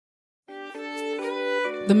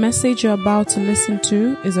The message you're about to listen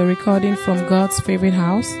to is a recording from God's favorite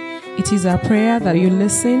house. It is our prayer that you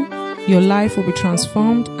listen, your life will be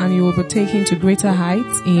transformed, and you will be taken to greater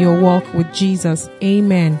heights in your walk with Jesus.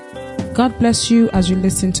 Amen. God bless you as you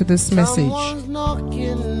listen to this message. Someone's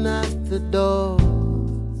knocking at the door.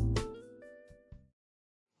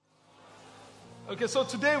 Okay, so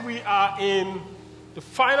today we are in the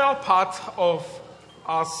final part of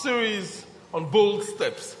our series on bold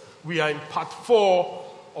steps. We are in part 4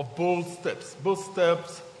 of bold steps. Bold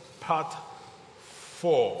steps, part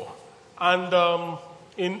 4. And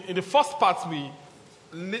in the first part, we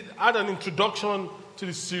had an introduction to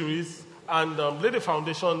the series and laid a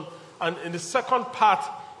foundation. And in the second part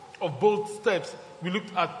of bold steps, we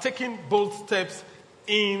looked at taking bold steps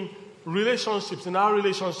in relationships, in our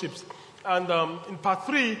relationships. And in part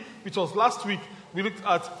 3, which was last week, we looked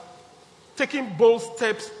at taking bold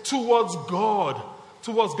steps towards God.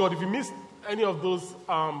 Towards God. If you missed any of those,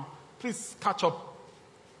 please catch up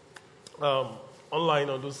online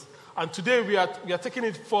on those. And today we are taking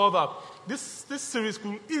it further. This series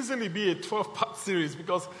could easily be a 12-part series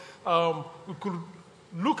because we could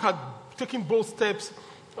look at taking bold steps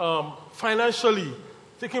financially,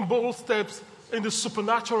 taking bold steps in the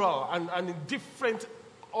supernatural and in different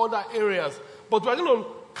other areas. But we're going to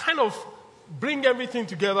kind of bring everything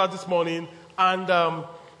together this morning and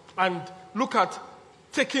look at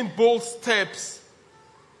taking bold steps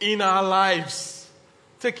in our lives.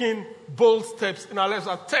 Taking bold steps in our lives.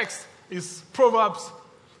 Our text is Proverbs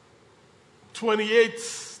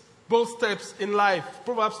 28, bold steps in life.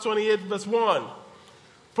 Proverbs 28 verse 1.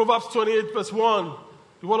 Proverbs 28 verse 1.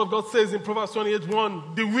 The word of God says in Proverbs 28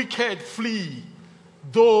 1, the wicked flee,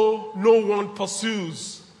 though no one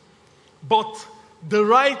pursues. But the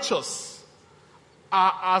righteous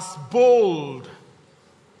are as bold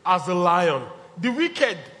as a lion. The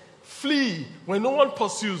wicked flee when no one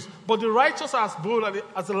pursues, but the righteous are as bold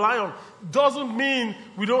as a lion. Doesn't mean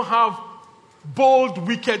we don't have bold,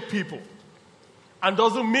 wicked people. And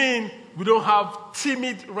doesn't mean we don't have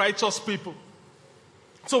timid, righteous people.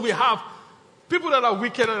 So we have people that are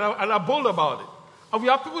wicked and are bold about it. And we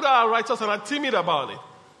have people that are righteous and are timid about it.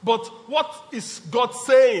 But what is God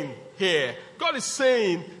saying here? God is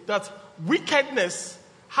saying that wickedness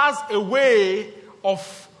has a way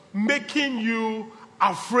of making you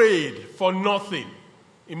afraid for nothing,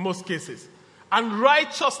 in most cases. And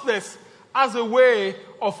righteousness has a way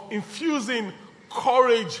of infusing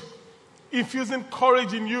courage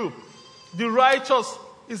in you. The righteous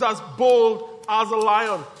is as bold as a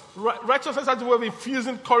lion. Righteousness has a way of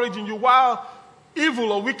infusing courage in you, while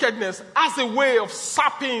evil or wickedness has a way of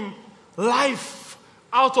sapping life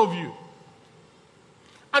out of you.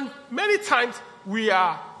 And many times we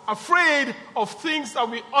are afraid of things that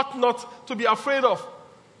we ought not to be afraid of.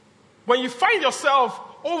 When you find yourself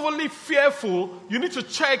overly fearful, you need to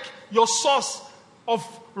check your source of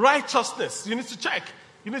righteousness. You need to check.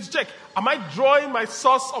 Am I drawing my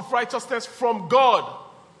source of righteousness from God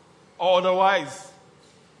or otherwise?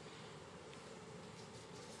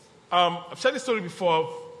 I've shared this story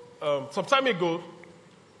before. Some time ago,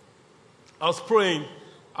 I was praying,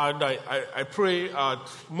 and I pray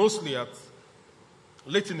mostly at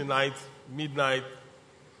late in the night, midnight,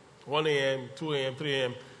 1 a.m., 2 a.m., 3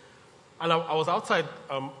 a.m. And I was outside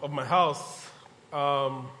of my house.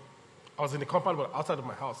 I was in the compound, but outside of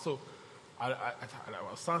my house. So I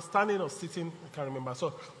was standing or sitting, I can't remember.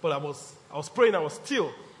 But I was praying, I was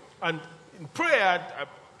still. And in prayer, I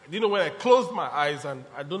didn't know when I closed my eyes, and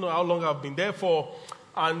I don't know how long I've been there for.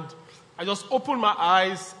 And I just opened my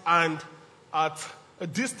eyes, and at a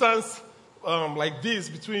distance like this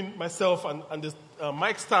between myself and this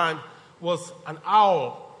mic stand was an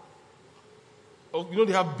owl. Oh, you know,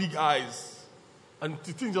 they have big eyes. And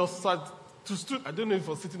the thing just started to stood. I don't know if it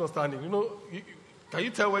was sitting or standing. You know, can you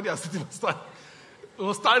tell when they are sitting or standing? It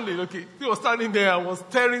was standing, okay. He was standing there and was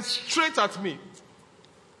staring straight at me.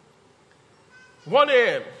 1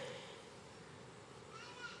 a.m.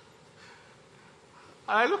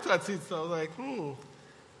 And I looked at it, so I was like,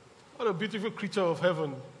 what a beautiful creature of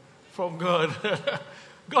heaven from God.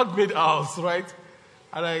 God made owls, right?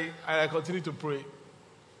 And I continued to pray.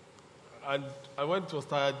 And I went to was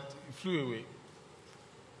tired, it flew away.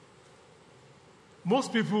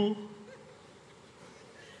 Most people,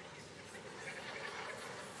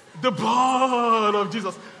 the blood of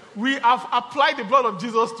Jesus. We have applied the blood of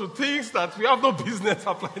Jesus to things that we have no business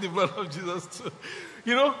applying the blood of Jesus to.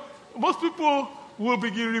 You know, most people will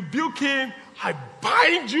begin rebuking, I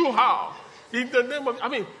bind you how? In the name of,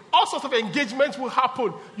 all sorts of engagements will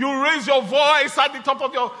happen. You raise your voice at the top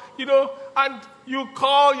of your, and you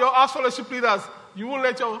call your house fellowship leaders. You won't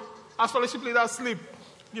let your house fellowship leaders sleep.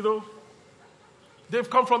 they've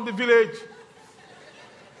come from the village.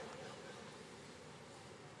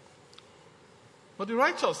 But the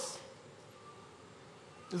righteous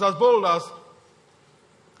is as bold as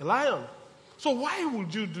a lion. So why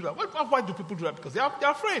would you do that? Why do people do that? Because they're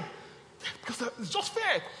afraid. Because it's just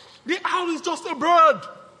fair. The owl is just a bird.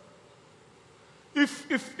 If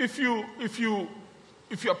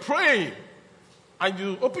you're praying and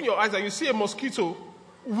you open your eyes and you see a mosquito,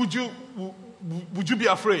 would you be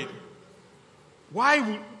afraid?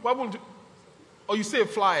 Why wouldn't you? Or you see a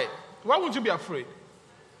fly, why wouldn't you be afraid?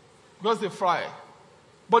 Because they fly.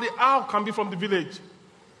 But the owl can be from the village.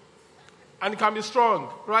 And it can be strong,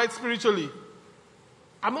 right, spiritually.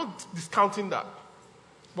 I'm not discounting that.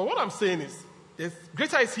 But what I'm saying is,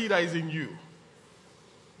 greater is he that is in you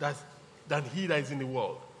than he that is in the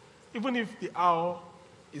world. Even if the owl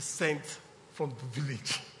is sent from the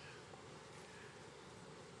village.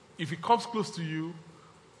 If it comes close to you,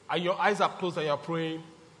 and your eyes are closed and you're praying,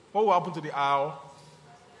 what will happen to the owl?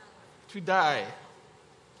 It will die.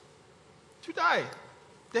 It will die.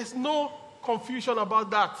 There's no confusion about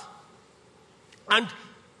that. And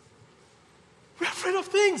we're afraid of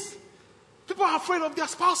things. People are afraid of their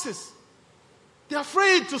spouses. They're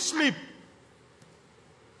afraid to sleep.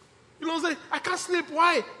 Say, I can't sleep.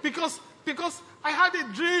 Why? Because I had a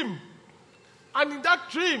dream. And in that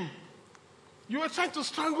dream, you were trying to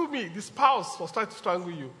strangle me. The spouse was trying to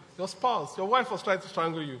strangle you. Your spouse, your wife was trying to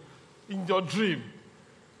strangle you in your dream.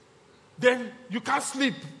 Then you can't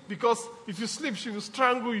sleep because if you sleep, she will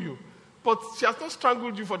strangle you. But she has not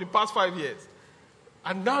strangled you for the past 5 years.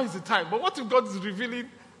 And now is the time. But what if God is revealing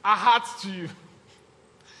her heart to you?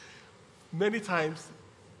 Many times,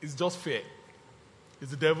 it's just fear.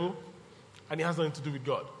 It's the devil, and it has nothing to do with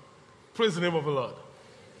God. Praise the name of the Lord.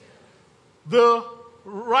 The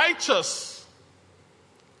righteous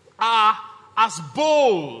are as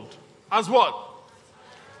bold as what?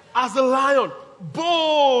 As a lion.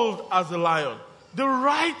 Bold as a lion. The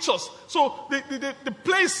righteous. So the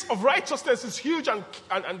place of righteousness is huge and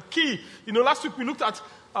key. Last week we looked at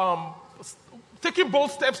taking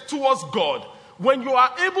bold steps towards God. When you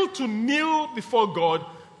are able to kneel before God,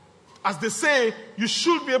 as they say, you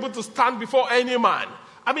should be able to stand before any man.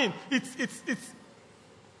 I mean, it's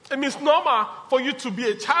a misnomer for you to be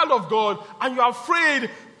a child of God and you're afraid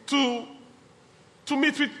to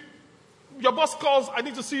meet with your boss calls, I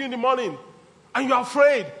need to see you in the morning. And you're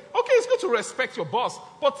afraid. Okay, it's good to respect your boss,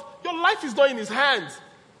 but your life is not in his hands.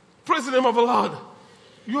 Praise the name of the Lord.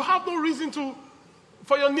 You have no reason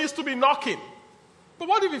for your knees to be knocking. But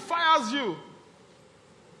what if he fires you?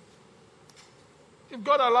 If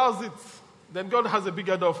God allows it, then God has a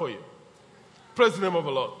bigger door for you. Praise the name of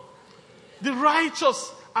the Lord. The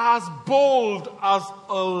righteous are as bold as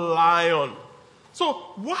a lion. So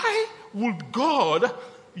why would God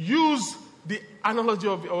use the analogy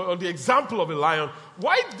or the example of a lion?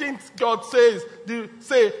 Why didn't God say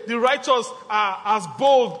the righteous are as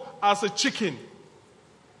bold as a chicken?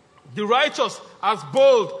 The righteous as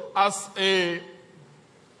bold as a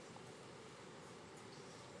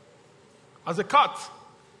cat.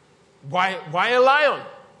 Why a lion?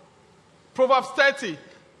 Proverbs 30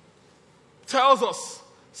 tells us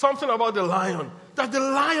something about the lion. That the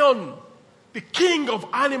lion, the king of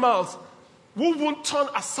animals, who won't turn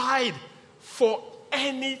aside for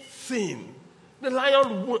anything. The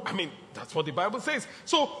lion would, that's what the Bible says.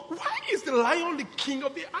 So why is the lion the king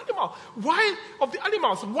of the animal? Why of the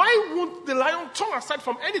animals? Why won't the lion turn aside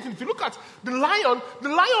from anything? If you look at the lion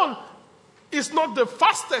is not the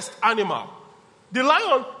fastest animal. The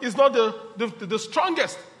lion is not the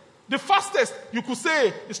strongest. The fastest, you could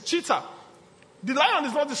say, is cheetah. The lion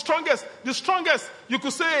is not the strongest. The strongest, you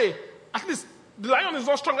could say, at least the lion is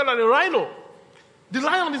not stronger than a rhino. The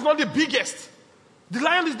lion is not the biggest. The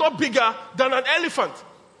lion is not bigger than an elephant.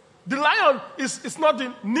 The lion is not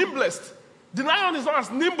the nimblest. The lion is not as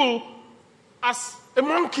nimble as a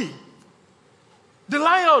monkey. The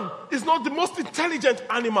lion is not the most intelligent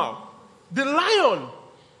animal. The lion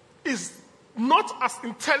is not as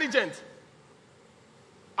intelligent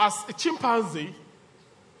as a chimpanzee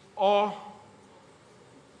or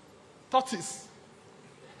tortoise.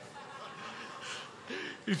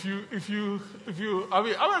 If you, how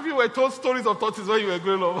many of you were told stories of tortoise when you were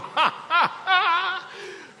growing up?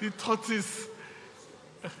 The tortoise.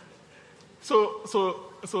 So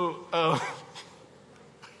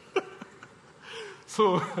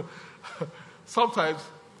sometimes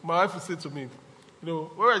my wife will say to me,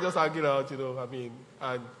 when I just arguing out,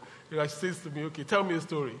 and she says to me, okay, tell me a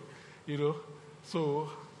story, So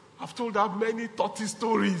I've told her many tortoise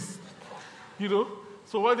stories,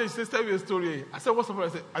 So one day she said, tell me a story. I said, what's the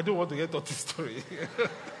problem? I said, I don't want to hear tortoise story.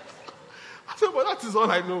 I said, but that is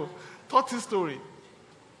all I know. Tortoise story.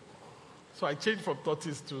 So I changed from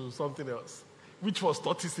tortoise to something else, which was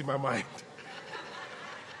tortoise in my mind.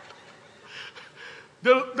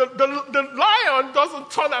 The lion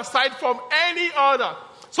doesn't turn aside from any other.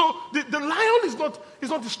 So the lion is not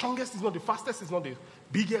the strongest, it's not the fastest, it's not the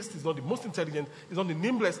biggest, it's not the most intelligent, it's not the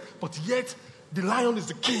nimblest, but yet the lion is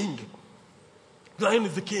the king. The lion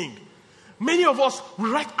is the king. Many of us, we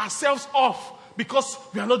write ourselves off because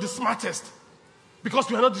we are not the smartest, because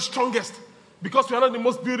we are not the strongest, because we are not the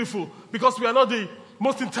most beautiful, because we are not the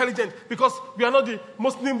most intelligent, because we are not the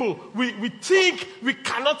most nimble. We think we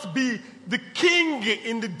cannot be the king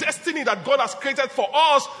in the destiny that God has created for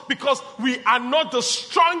us because we are not the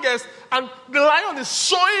strongest. And the lion is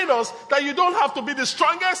showing us that you don't have to be the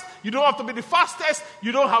strongest, you don't have to be the fastest,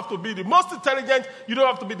 you don't have to be the most intelligent, you don't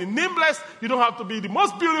have to be the nimblest, you don't have to be the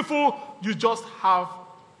most beautiful. You just have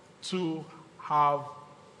to have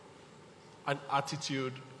an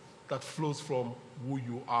attitude that flows from who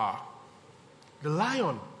you are. The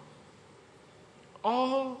lion,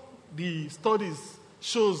 all the studies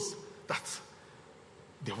shows that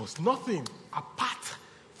there was nothing apart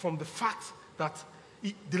from the fact that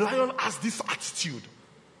the lion has this attitude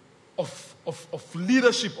of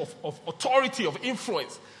leadership, of authority, of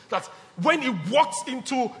influence, that when he walks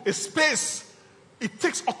into a space, it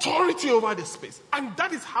takes authority over the space. And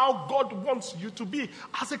that is how God wants you to be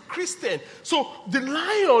as a Christian. So the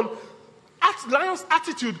lion's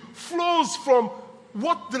attitude flows from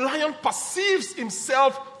what the lion perceives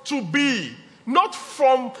himself to be, not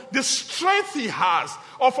from the strength he has,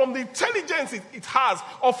 or from the intelligence it has,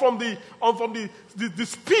 or from the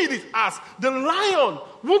speed it has. The lion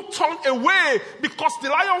won't turn away because the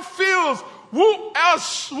lion feels,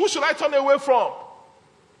 who should I turn away from?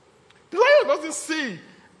 The lion doesn't see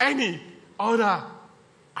any other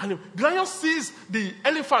animal. The lion sees the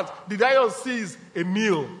elephant. The lion sees a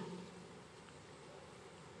meal.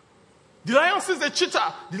 The lion sees a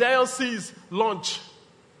cheetah. The lion sees lunch.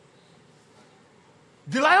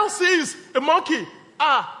 The lion sees a monkey.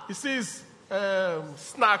 He sees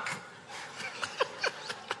snack.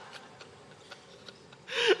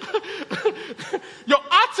 Your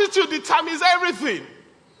attitude determines everything.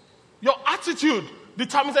 Your attitude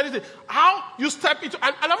determines everything. How you step into,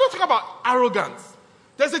 and I'm not talking about arrogance.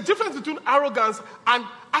 There's a difference between arrogance and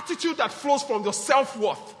attitude that flows from your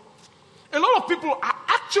self-worth. A lot of people are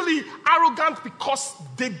actually arrogant because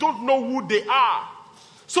they don't know who they are.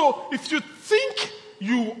 So if you think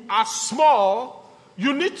you are small,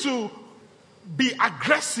 you need to be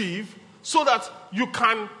aggressive so that you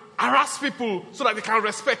can harass people so that they can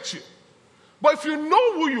respect you. But if you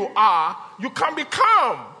know who you are, you can be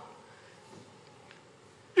calm.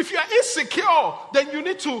 If you are insecure, then you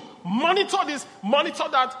need to monitor this, monitor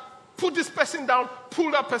that, put this person down, pull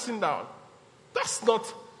that person down. That's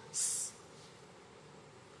not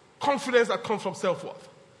confidence that comes from self-worth.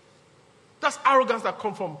 That's arrogance that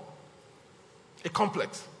comes from a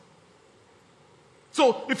complex.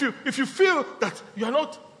 So if you feel that you are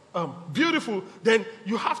not beautiful, then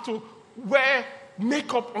you have to wear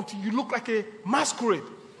makeup until you look like a masquerade.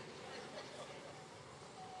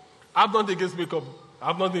 I've nothing against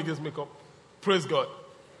makeup. Praise God.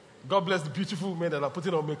 God bless the beautiful men that are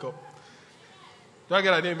putting on makeup. Do I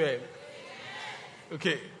get an amen?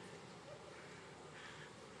 Okay.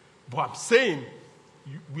 But I'm saying,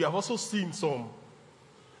 we have also seen some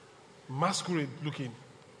masquerade looking.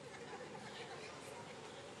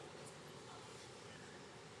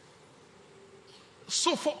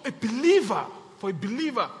 So for a believer,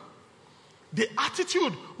 the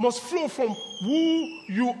attitude must flow from who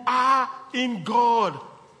you are in God.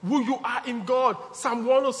 Who you are in God. Psalm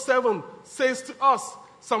 107 says to us,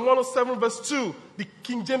 Psalm 107 verse 2, the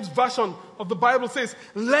King James Version of the Bible says,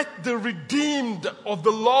 let the redeemed of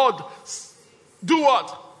the Lord do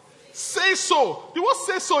what? Say so. The word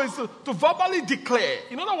say so is to verbally declare.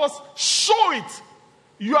 In other words, show it.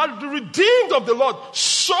 You are the redeemed of the Lord.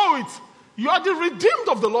 Show it. You are the redeemed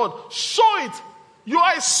of the Lord. Show it. You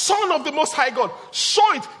are a son of the Most High God.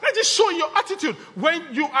 Show it. Let it show in your attitude.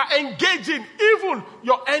 When you are engaging even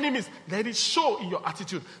your enemies, let it show in your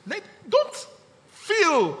attitude. Don't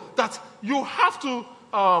feel that you have to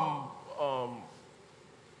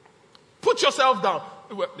put yourself down.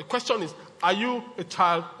 The question is, are you a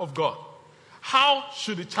child of God? How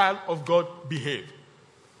should a child of God behave?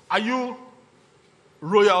 Are you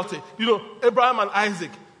royalty? You know, Abraham and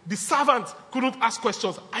Isaac, the servant couldn't ask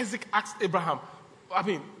questions. Isaac asked Abraham,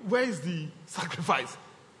 where is the sacrifice?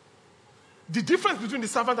 The difference between the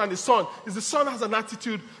servant and the son is the son has an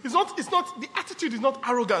attitude. The attitude is not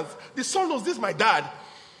arrogance. The son knows, this is my dad.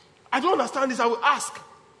 I don't understand this, I will ask.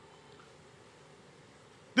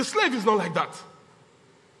 The slave is not like that.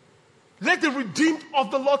 Let the redeemed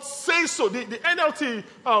of the Lord say so. The NLT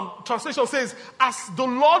translation says, as the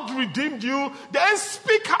Lord redeemed you, then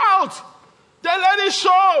speak out. Then let it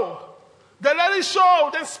show. Then let it show.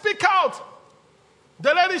 Then speak out.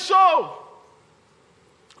 Then let it show.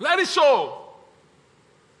 Let it show.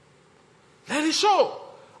 Let it show.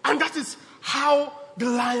 And that is how the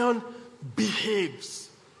lion behaves.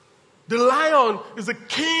 The lion is the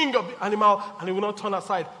king of the animal and he will not turn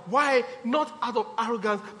aside. Why? Not out of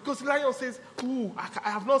arrogance. Because the lion says, I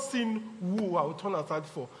have not seen who I will turn aside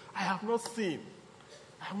for. I have not seen.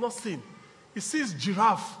 He sees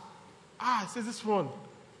giraffe. He says this one.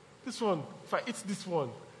 If I eat this one,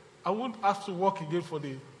 I won't have to work again for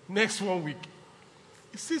the next 1 week.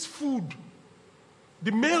 He sees food.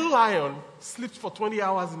 The male lion sleeps for 20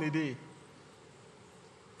 hours in a day.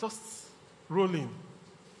 Just rolling.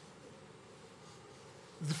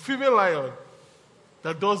 It's the female lion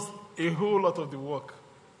that does a whole lot of the work,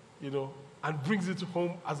 and brings it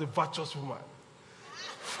home as a virtuous woman.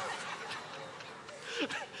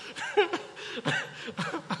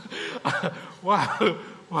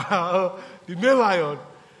 Wow. The male lion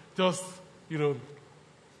just,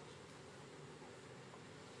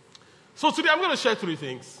 So today I'm going to share 3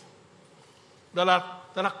 things that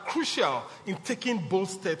are crucial in taking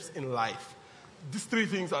bold steps in life. These 3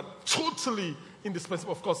 things are totally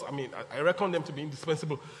indispensable. Of course, I reckon them to be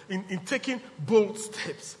indispensable in taking bold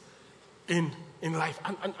steps in life.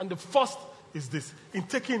 And the first is this. In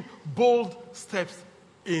taking bold steps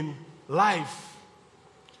in life,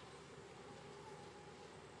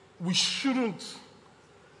 we shouldn't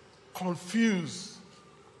confuse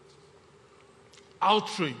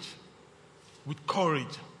outrage with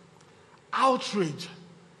courage. Outrage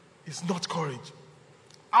is not courage.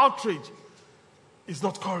 Outrage is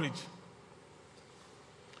not courage.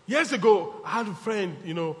 Years ago, I had a friend,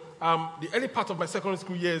 the early part of my secondary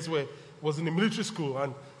school years was in the military school.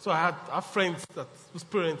 And so I had friends whose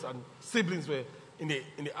parents and siblings were in the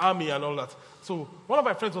army and all that. So one of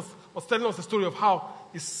my friends was telling us the story of how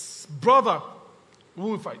his brother,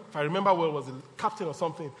 who, if I remember well, was a captain or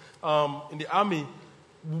something in the army,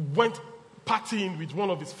 went partying with one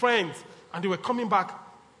of his friends. And they were coming back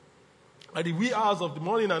at the wee hours of the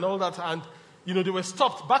morning and all that. And, they were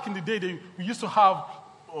stopped. Back in the day, we used to have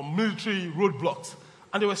military roadblocks.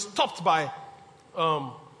 And they were stopped by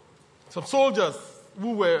some soldiers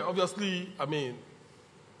who were obviously,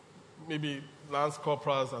 maybe lance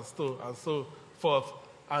corporals and so forth.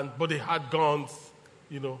 But they had guns,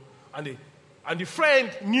 And the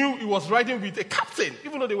friend knew he was riding with a captain.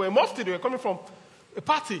 Even though they were mufti, they were coming from a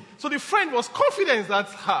party. So the friend was confident that,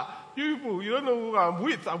 you people, you don't know who I'm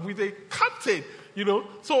with a captain,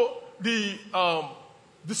 So the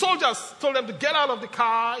soldiers told them to get out of the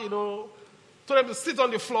car, told them to sit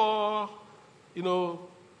on the floor,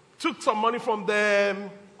 took some money from them.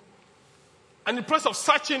 And in the process of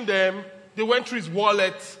searching them, they went through his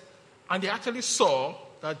wallet and they actually saw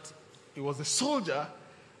that he was a soldier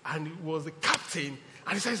and he was a captain.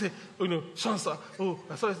 And he said, Sean, sir,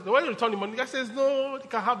 sorry. Why don't you return the money? The guy says, no, they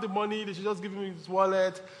can have the money. They should just give him his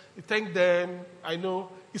wallet. He thanked them. I know.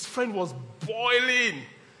 His friend was boiling.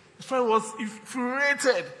 His friend was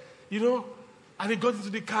infuriated, And he got into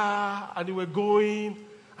the car and they were going.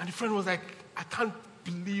 And the friend was like, I can't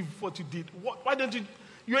believe what you did. Why don't you?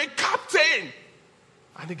 You're a captain.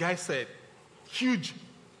 And the guy said, huge.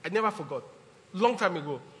 I never forgot. Long time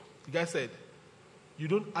ago, the guy said, you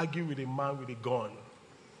don't argue with a man with a gun.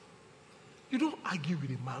 You don't argue with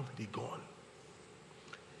a man with a gun.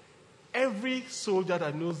 Every soldier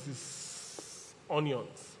that knows these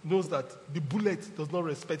onions knows that the bullet does not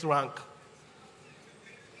respect rank.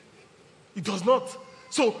 It does not.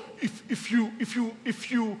 So if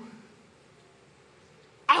you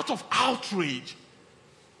out of outrage,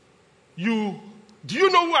 do you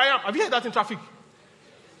know who I am? Have you heard that in traffic?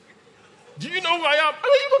 Do you know who I am?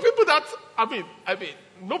 Even people that,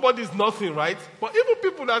 nobody's nothing, right? But even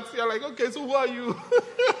people that are like, okay, so who are you?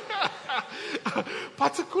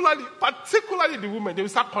 particularly the women, they will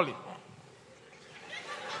start calling.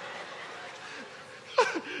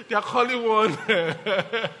 They are calling one. They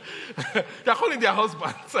are calling their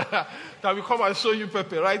husbands that will come and show you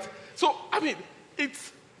Pepe, right? So,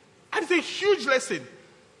 it's a huge lesson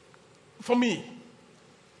for me.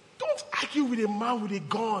 Don't argue with a man with a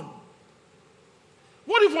gun.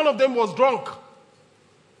 What if one of them was drunk?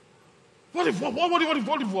 What if he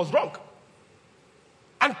was drunk?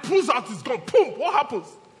 And pulls out his gun. Boom! What happens?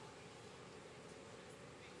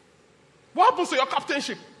 What happens to your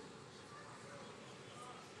captainship?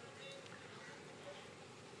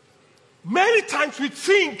 Many times we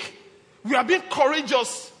think we are being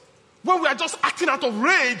courageous when we are just acting out of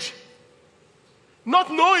rage,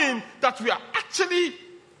 not knowing that we are actually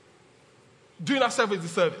doing ourselves a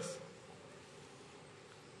disservice.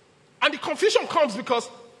 And the confusion comes because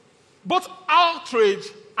both outrage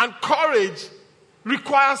and courage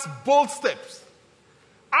requires bold steps.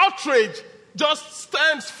 Outrage just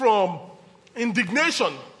stems from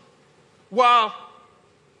indignation, while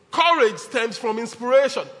courage stems from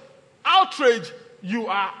inspiration. Outrage, you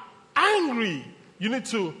are angry. You need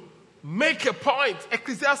to make a point.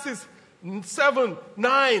 Ecclesiastes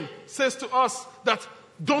 7:9 says to us that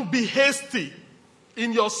don't be hasty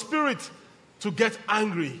in your spirit to get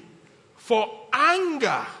angry. For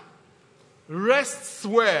anger rests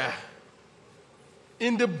where?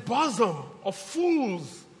 In the bosom of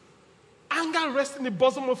fools. Anger rests in the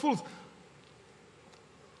bosom of fools.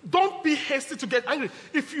 Don't be hasty to get angry.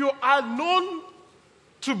 If you are known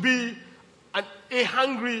to be a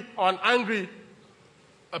hungry or an angry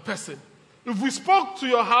person, if we spoke to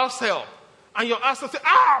your house help and your house help say,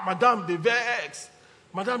 madam, they vex.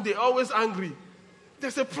 Madam, they always angry.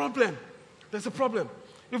 There's a problem. There's a problem.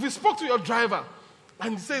 If we spoke to your driver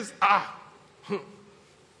and he says,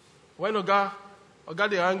 when Oga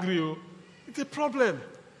they angry, it's a problem.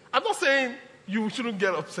 I'm not saying you shouldn't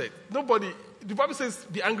get upset. Nobody, the Bible says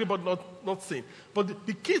be angry but not sin. But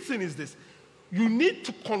the key thing is this. You need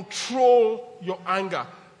to control your anger.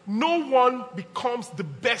 No one becomes the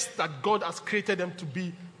best that God has created them to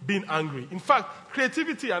be being angry. In fact,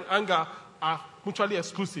 creativity and anger are mutually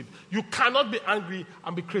exclusive. You cannot be angry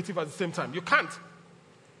and be creative at the same time. You can't.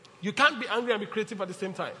 You can't be angry and be creative at the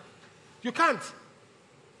same time. You can't.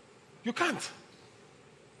 You can't.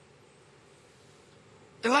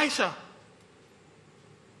 Elisha.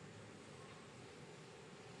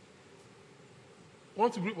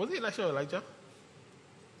 Was it Elisha or Elijah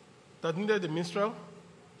that needed the minstrel?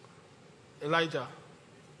 Elisha.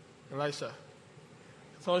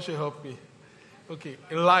 Someone should help me. Okay,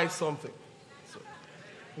 Elijah something. So,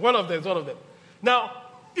 one of them. Now,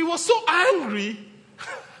 he was so angry.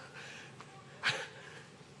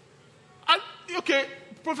 And, okay,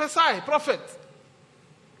 prophet.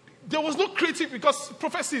 There was no creativity because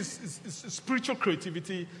prophecy is spiritual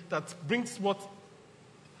creativity that brings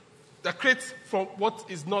that creates from what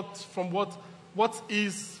is not, from what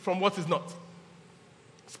is from what is not.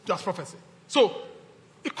 That's prophecy. So,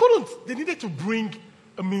 it couldn't. They needed to bring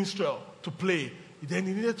a minstrel to play. Then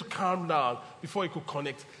he needed to calm down before he could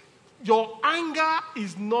connect. Your anger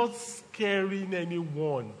is not scaring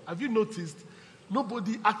anyone. Have you noticed?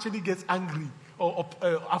 Nobody actually gets angry or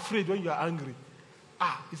afraid when you are angry.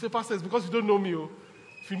 You say, Pastor, it's because you don't know me. Oh.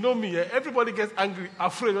 If you know me, everybody gets angry,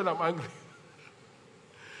 afraid when I'm angry.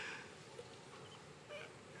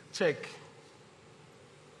 Check.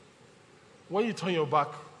 When you turn your back,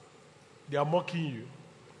 they are mocking you.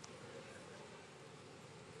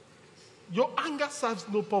 Your anger serves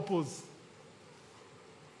no purpose.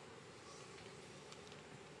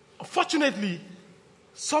 Unfortunately,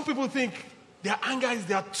 some people think their anger is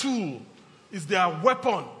their tool, is their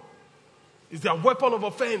weapon, is their weapon of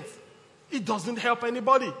offense. It doesn't help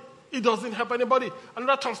anybody.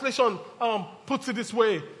 Another translation puts it this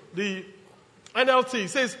way. The NLT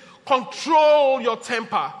says, control your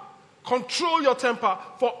temper. Control your temper,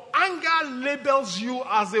 for anger labels you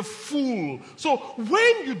as a fool. So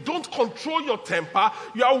when you don't control your temper,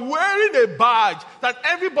 you are wearing a badge that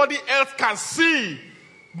everybody else can see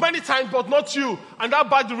many times, but not you. And that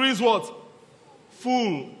badge reads what?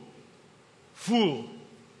 Fool.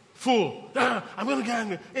 I'm going to get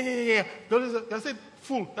angry. Yeah. I said,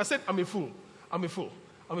 fool. I said, I'm a fool. And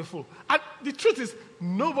the truth is,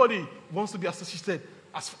 nobody wants to be associated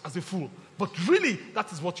as a fool. But really,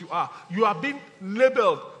 that is what you are. You are being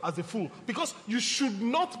labeled as a fool. Because you should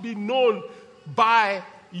not be known by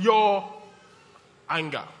your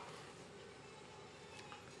anger.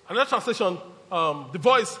 Another translation, the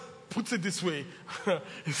Voice puts it this way.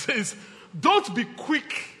 It says, don't be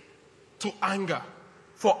quick to anger,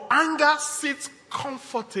 for anger sits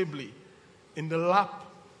comfortably in the lap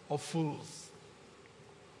of fools.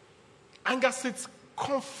 Anger sits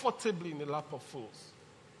comfortably in the lap of fools.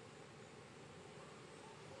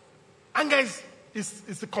 Anger is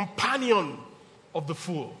the companion of the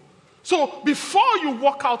fool. So before you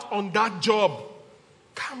walk out on that job,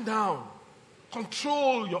 calm down.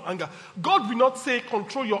 Control your anger. God will not say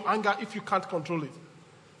control your anger if you can't control it.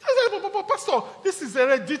 But Pastor, this is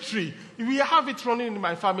hereditary. We have it running in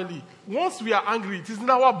my family. Once we are angry, it is in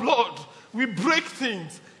our blood. We break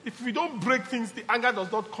things. If we don't break things, the anger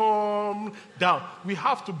does not calm down. We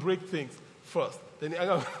have to break things first. Then the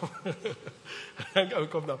anger will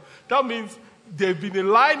come down. That means there's been a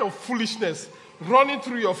line of foolishness running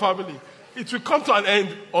through your family. It will come to an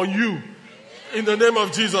end on you. In the name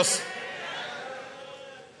of Jesus.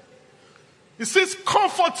 It says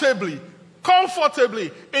comfortably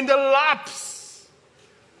in the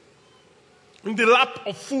lap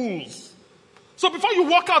of fools. So before you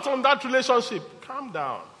walk out on that relationship, calm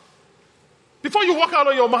down. Before you walk out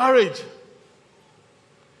on your marriage,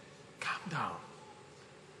 calm down.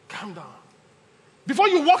 Calm down. Before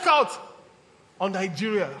you walk out on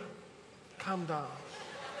Nigeria, calm down.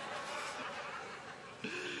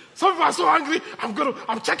 Some people are so angry.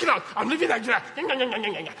 I'm checking out. I'm leaving Nigeria.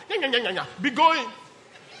 Be going.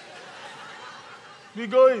 Be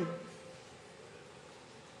going.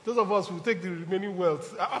 Those of us who take the remaining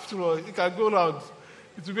wealth, after all, it can go round.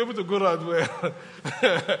 It will be able to go round well.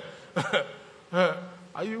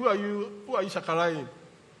 Who are you shakaraing?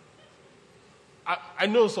 I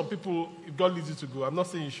know some people, if God leads you to go, I'm not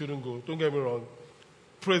saying you shouldn't go. Don't get me wrong.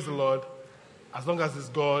 Praise the Lord. As long as it's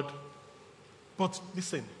God. But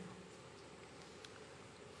listen.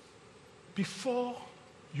 Before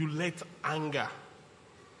you let anger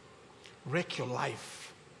wreck your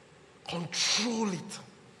life, control it.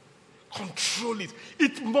 Control it.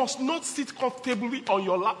 It must not sit comfortably on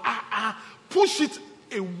your lap. Push it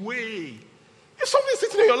away. If something is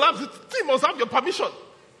sitting on your lap, it must have your permission.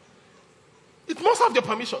 It must have your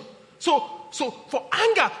permission. So for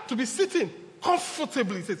anger to be sitting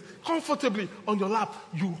comfortably, it says, comfortably on your lap,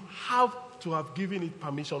 you have to have given it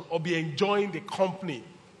permission or be enjoying the company.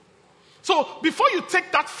 So before you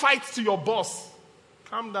take that fight to your boss,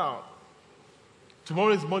 calm down.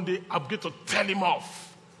 Tomorrow is Monday. I'm going to tell him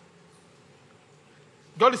off.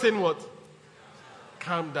 God is saying what?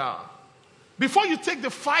 Calm down. Before you take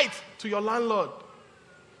the fight to your landlord,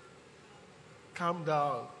 calm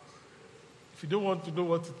down. If you don't want to know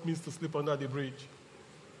what it means to sleep under the bridge,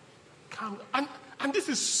 calm down. And this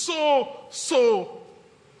is so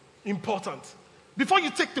important. Before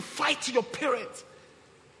you take the fight to your parents,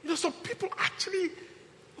 some people actually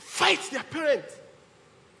fight their parents.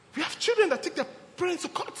 We have children that take their parents to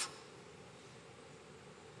court.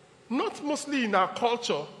 Not mostly in our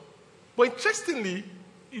culture, but interestingly,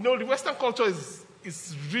 the Western culture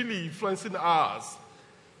is really influencing ours.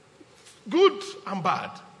 Good and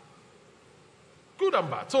bad. Good and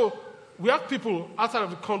bad. So we have people outside of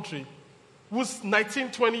the country whose 19,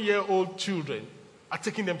 20-year-old children are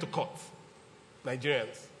taking them to court.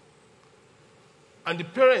 Nigerians. And the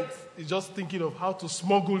parent is just thinking of how to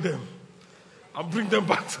smuggle them and bring them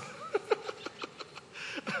back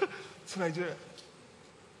to Nigeria.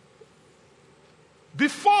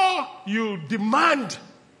 Before you demand,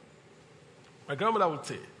 my grandmother would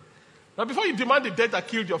say, now before you demand the death that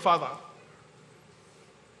killed your father,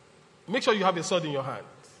 make sure you have a sword in your hand.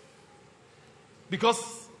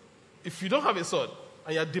 Because if you don't have a sword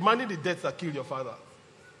and you're demanding the death that killed your father,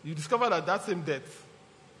 you discover that same death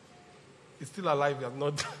is still alive. You have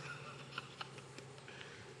not.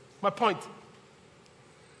 My point,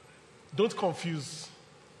 don't confuse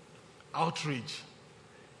outrage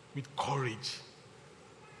with courage.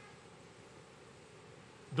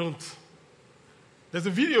 Don't. There's a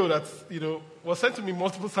video that, was sent to me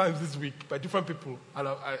multiple times this week by different people, and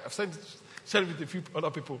I've shared it with a few other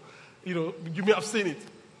people. You may have seen it.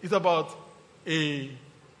 It's about a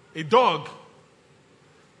dog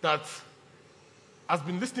that has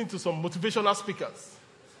been listening to some motivational speakers.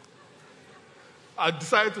 I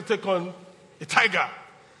decided to take on a tiger.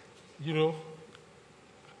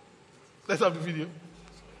 Let's have the video.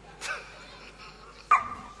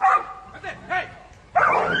 Hey!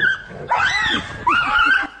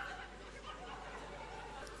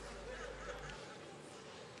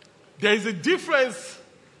 There is a difference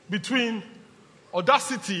between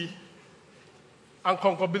audacity and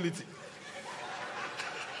conquerability.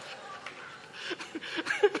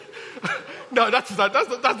 No, that's not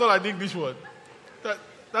an English word.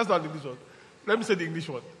 That's not an English word. Let me say the English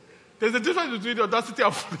word. There's a difference between audacity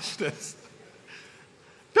and foolishness.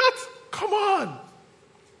 Come on.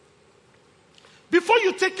 Before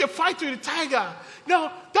you take a fight to the tiger,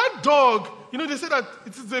 now that dog, they say that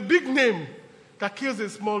it is a big name that kills a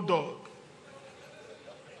small dog.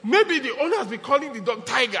 Maybe the owner has been calling the dog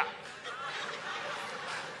Tiger.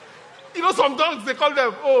 Some dogs, they call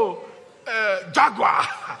them, Jaguar.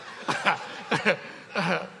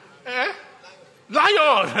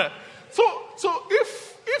 Lion. So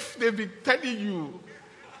if they've been telling you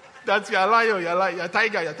that you're a lion, you're a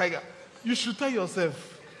tiger, you should tell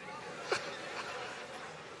yourself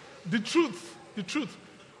the truth.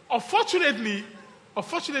 Unfortunately,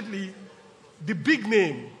 the big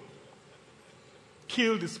name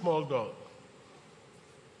killed the small dog.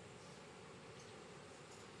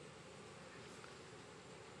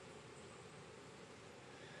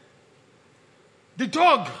 The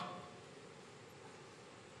dog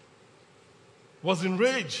was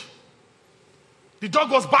enraged. The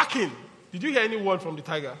dog was barking. Did you hear any word from the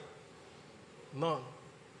tiger? None.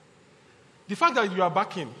 The fact that you are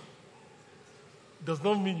barking does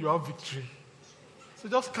not mean you have victory. So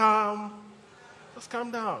just calm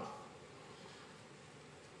down.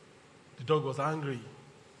 The dog was angry.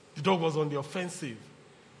 The dog was on the offensive.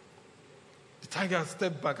 The tiger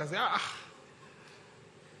stepped back and said,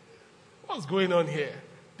 what's going on here?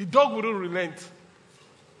 The dog wouldn't relent.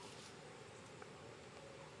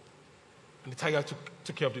 And the tiger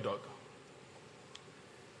took care of the dog.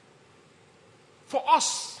 For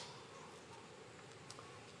us,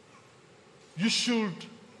 you should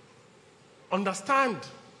understand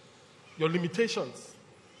your limitations.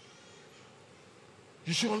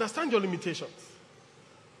 You should understand your limitations.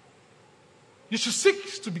 You should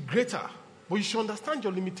seek to be greater, but you should understand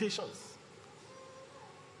your limitations.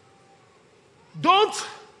 Don't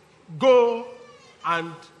go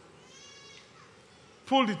and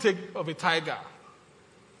pull the tail of a tiger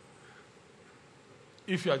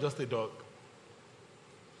if you are just a dog.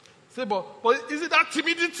 Say, but is it that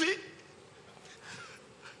timidity?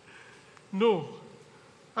 No.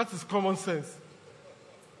 That is common sense.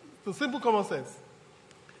 It's simple common sense.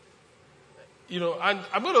 And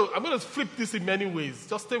I'm going to flip this in many ways.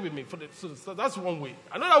 Just stay with me. So that's one way.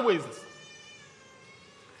 Another way is this.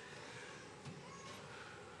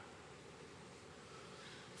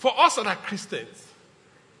 For us that are Christians,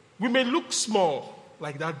 we may look small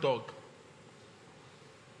like that dog.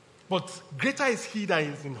 But greater is he that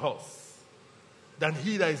is in us than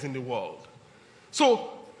he that is in the world.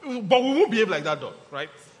 But we won't behave like that dog, right?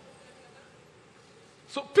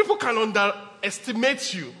 So people can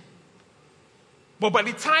underestimate you. But by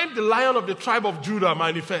the time the Lion of the tribe of Judah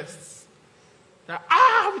manifests, we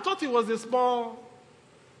thought he was a small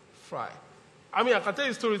fry. I mean, I can tell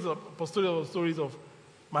you stories of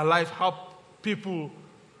my life, how big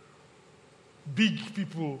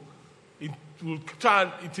people, will try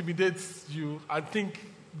and intimidate you and think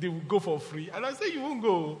they will go for free. And I say, you won't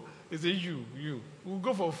go. They say, you will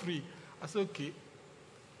go for free. I say, okay,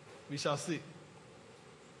 we shall see.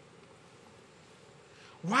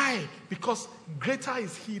 Why? Because greater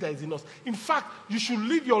is he that is in us. In fact, you should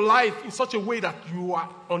live your life in such a way that you are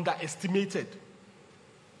underestimated.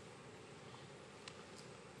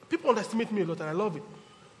 People underestimate me a lot, and I love it.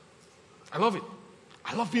 I love it.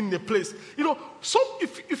 I love being in a place.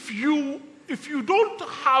 If you don't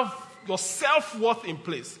have your self-worth in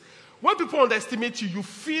place, when people underestimate you, you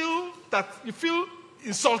feel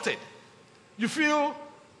insulted. You feel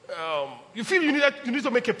you need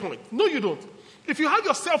to make a point. No, you don't. If you have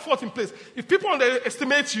your self-worth in place, if people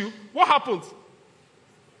underestimate you, what happens?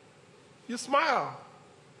 You smile.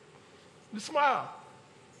 You smile.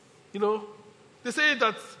 They say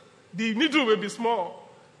that the needle will be small.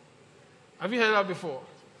 Have you heard that before?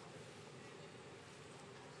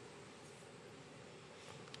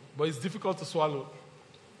 But it's difficult to swallow.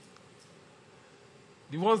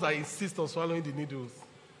 The ones that insist on swallowing the needles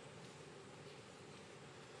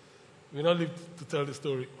will not live to tell the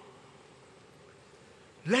story.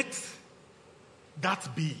 Let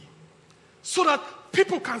that be. So that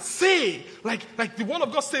people can say, like the word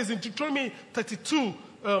of God says in Deuteronomy 32,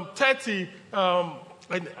 30,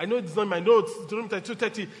 I know it's not in my notes, Deuteronomy 32,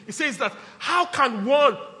 30, it says that how can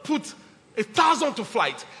one put 1,000 to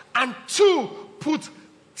flight and two put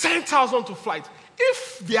 10,000 to flight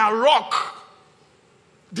if their rock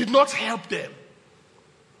did not help them?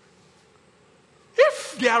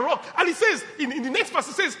 If their rock, and it says, in the next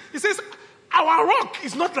verse, it says, our rock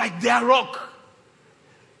is not like their rock.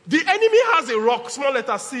 The enemy has a rock, small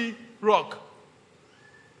letter C, rock.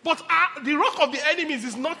 But the rock of the enemies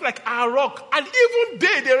is not like our rock. And even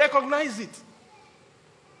they recognize it.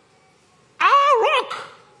 Our rock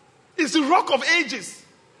is the rock of ages.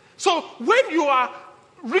 So when you are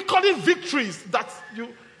recording victories that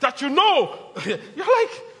you know, you're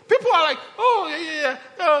like, people are like, oh,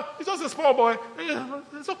 yeah, it's just a small boy. Yeah,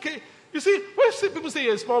 it's okay. You see, when people say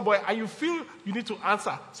you're a small boy and you feel you need to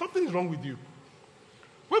answer, something is wrong with you.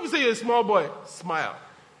 When people say you're a small boy, smile.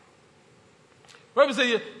 When people say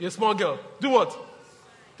you're a small girl, do what?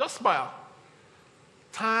 Just smile.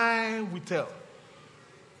 Time will tell.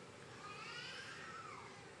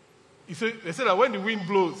 They say that when the wind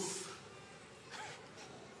blows,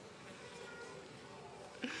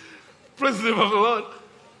 praise the name of the Lord.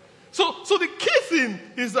 So the key thing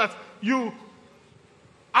is that you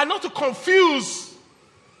are not to confuse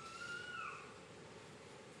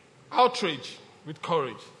outrage with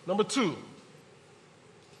courage. Number 2,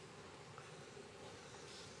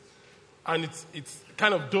 and it's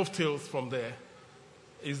kind of dovetails from there,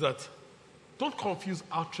 is that don't confuse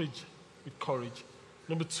outrage with courage.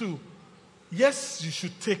 Number 2, yes, you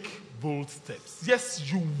should take bold steps.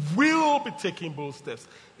 Yes, you will be taking bold steps.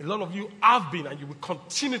 A lot of you have been and you will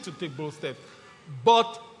continue to take bold steps.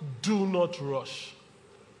 But do not rush.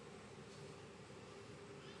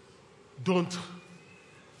 Don't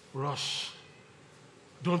rush.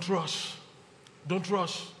 Don't rush. Don't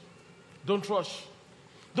rush. Don't rush.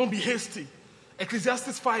 Don't be hasty.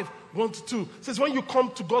 Ecclesiastes 5:1-2 says, when you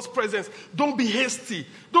come to God's presence, don't be hasty.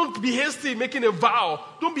 Don't be hasty in making a vow.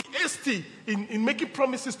 Don't be hasty in making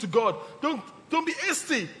promises to God. Don't be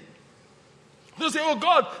hasty. Don't say, oh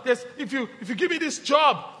God, yes, if you give me this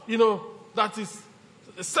job, that is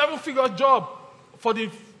a 7-figure job for the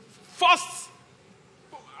first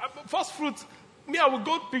fruit. Me, I will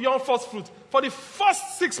go beyond first fruit. For the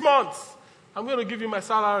first 6 months, I'm going to give you my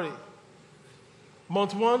salary.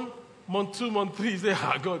 Month 1, month 2, month 3, you say,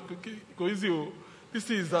 God, go easy. This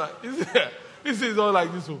is not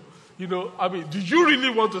like this. Do you really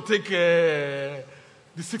want to take the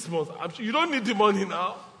 6 months? I'm sure you don't need the money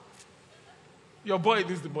now. Your boy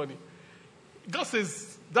needs the money. God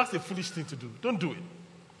says that's a foolish thing to do. Don't do it.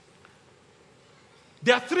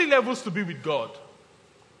 There are 3 levels to be with God.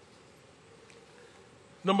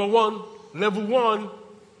 Number 1, level 1,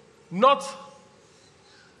 not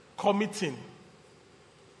committing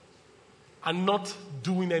and not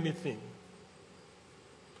doing anything.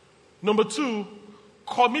 Number 2,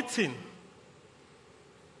 committing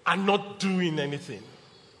and not doing anything.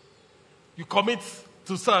 You commit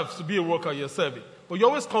to serve, to be a worker, you're serving. But you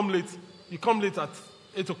always come late. You come late at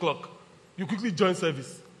 8 o'clock. You quickly join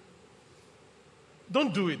service.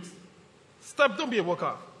 Don't do it. Don't be a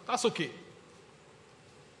worker. That's okay.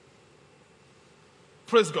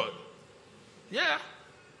 Praise God. Yeah.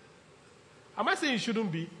 Am I saying you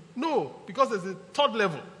shouldn't be? No, because there's a 3rd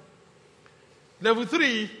level. Level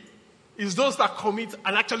 3 is those that commit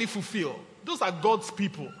and actually fulfill. Those are God's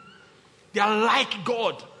people. They are like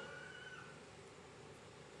God.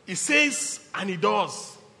 He says and he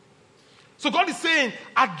does. So God is saying,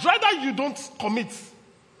 I'd rather you don't commit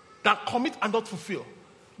than commit and not fulfill.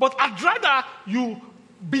 But I'd rather you,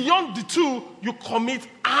 beyond the 2, you commit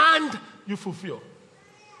and you fulfill.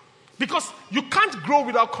 Because you can't grow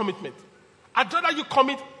without commitment. I'd rather you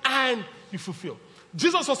commit and you fulfill.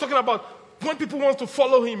 Jesus was talking about when people want to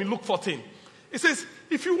follow him in Luke 14. He says,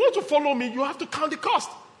 if you want to follow me, you have to count the cost.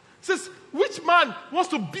 He says, which man wants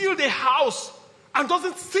to build a house and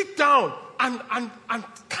doesn't sit down and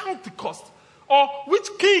count the cost? Or which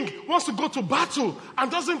king wants to go to battle and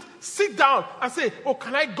doesn't sit down and say, oh,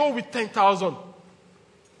 can I go with 10,000?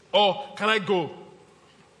 Or can I go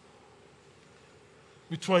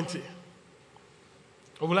with 20?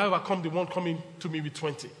 Or will I overcome the one coming to me with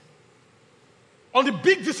 20? On the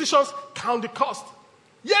big decisions, count the cost.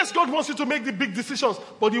 Yes, God wants you to make the big decisions,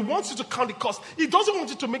 but he wants you to count the cost. He doesn't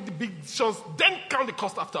want you to make the big decisions, then count the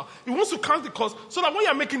cost after. He wants to count the cost so that when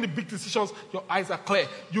you're making the big decisions, your eyes are clear.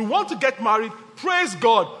 You want to get married, praise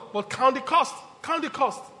God, but count the cost. Count the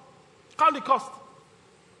cost. Count the cost.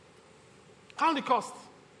 Count the cost.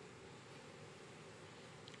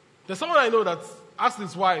 There's someone I know that asked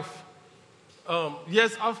his wife,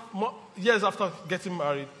 years after getting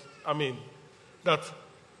married, that,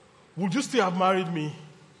 would you still have married me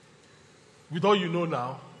with all you know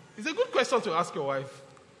now? It's a good question to ask your wife.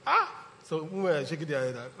 So women are shaking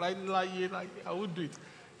their head. Like, I would do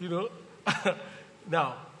it.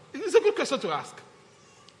 Now, it's a good question to ask.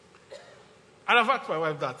 And I've asked my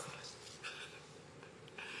wife that.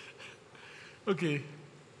 Okay,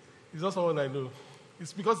 it's not someone I know.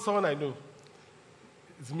 It's because it's someone I know.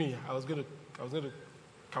 It's me. I was going to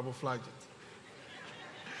camouflage it.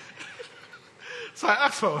 So I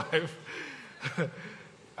asked my wife,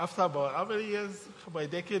 after about how many years, about a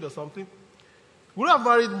decade or something, would you have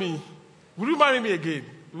married me? Would you marry me again?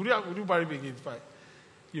 Would you marry me again? Fine.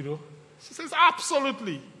 She says,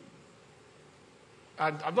 absolutely.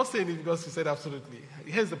 And I'm not saying it because she said absolutely.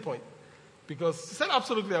 Here's the point. Because she said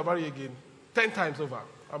absolutely, I'll marry you again. 10 times over,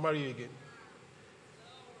 I'll marry you again.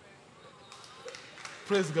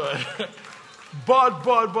 Praise God.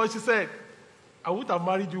 But she said, I would have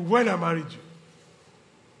married you when I married you.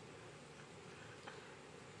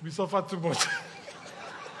 We suffered too much.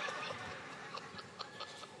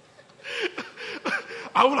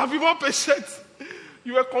 I would have been more patient.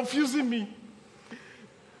 You were confusing me.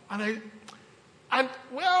 And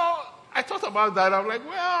I thought about that. I'm like,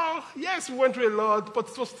 well, yes, we went through a lot, but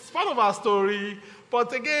it was part of our story.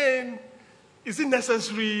 But again, is it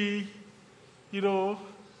necessary, to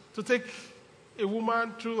take a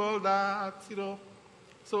woman through all that,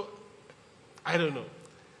 So, I don't know.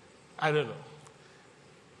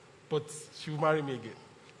 But she will marry me again.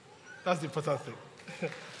 That's the important thing.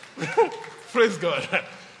 Praise God.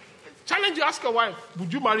 Challenge you, ask your wife,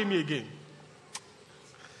 would you marry me again?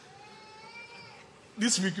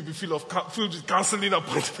 This week will be filled with counseling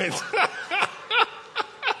appointments.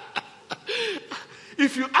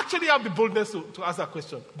 If you actually have the boldness to ask that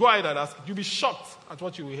question, go ahead and ask it. You'll be shocked at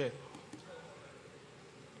what you will hear.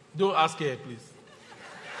 Don't ask her, please.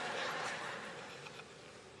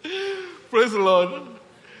 Praise the Lord.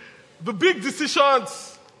 The big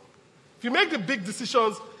decisions. If you make the big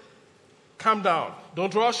decisions, calm down.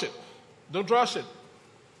 Don't rush it.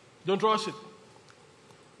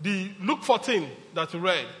 The Luke 14 that you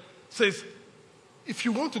read says, if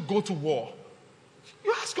you want to go to war,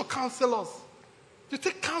 you ask your counselors. You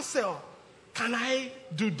take counsel. Can I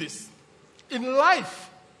do this? In life,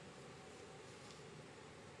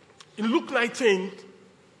 in Luke 19,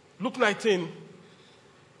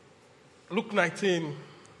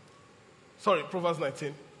 Proverbs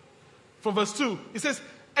 19, from verse 2, it says,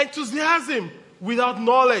 enthusiasm without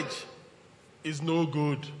knowledge is no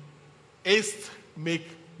good. Haste make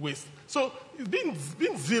waste. So being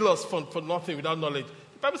zealous for nothing without knowledge,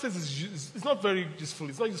 the Bible says it's not very useful.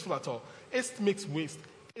 It's not useful at all. Haste makes waste.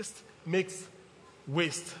 Haste makes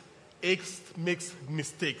waste. Haste makes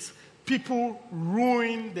mistakes. People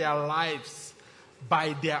ruin their lives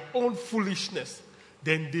by their own foolishness.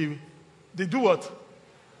 Then they do what?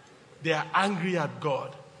 They are angry at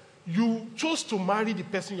God. You chose to marry the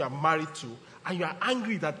person you are married to, and you are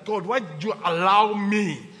angry that, God, why did you allow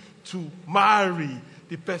me to marry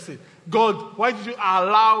the person? God, why did you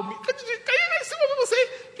allow me? Can you see what people say?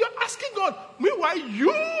 You're asking God. Meanwhile,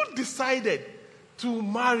 you decided to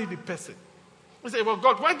marry the person. You say, well,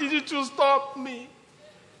 God, why did you choose to stop me?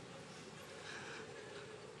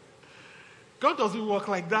 God doesn't work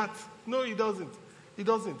like that. No, He doesn't. He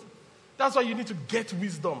doesn't. That's why you need to get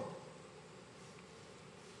wisdom.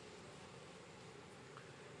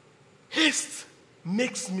 Haste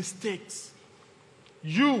makes mistakes.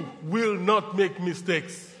 You will not make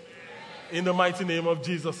mistakes. In the mighty name of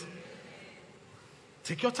Jesus.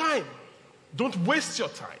 Take your time. Don't waste your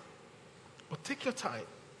time. But take your time.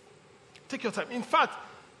 Take your time. In fact,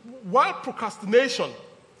 while procrastination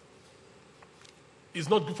is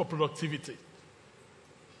not good for productivity,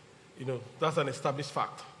 that's an established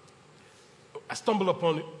fact. I stumbled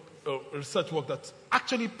upon a research work that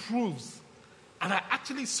actually proves, and I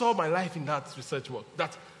actually saw my life in that research work,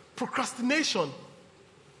 that procrastination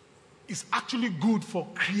is actually good for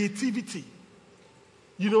creativity.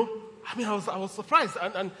 I was surprised.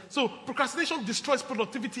 And so procrastination destroys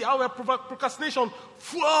productivity. However, procrastination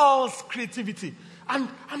fuels creativity. And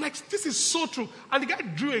I'm like, this is so true. And the guy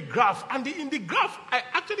drew a graph. And in the graph, I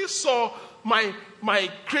actually saw my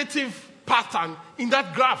creative pattern in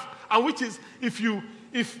that graph. And which is, if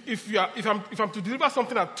I'm to deliver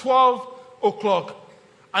something at 12 o'clock,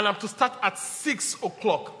 and I'm to start at 6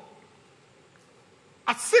 o'clock.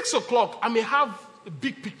 At 6 o'clock, I may have a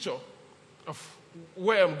big picture of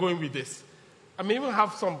where I'm going with this. I may even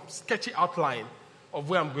have some sketchy outline of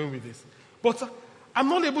where I'm going with this. But I'm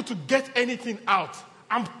not able to get anything out.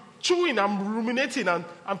 I'm chewing, I'm ruminating, and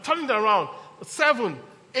I'm turning it around. 7,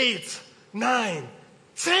 8, 9,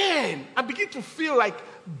 10. I begin to feel like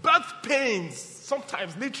birth pains,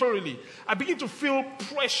 sometimes literally. I begin to feel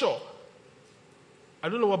pressure. I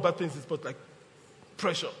don't know what birth pains is, but like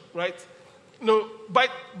pressure, right? By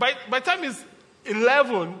the time it's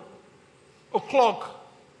 11 o'clock,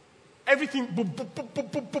 everything boom, boom, boom, boom,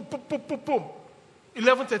 boom, boom, boom, boom, boom, boom.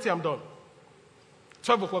 11:30, I'm done.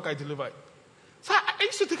 12 o'clock, I deliver it. So I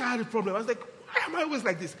used to think I had a problem. I was like, why am I always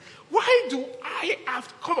like this? Why do I have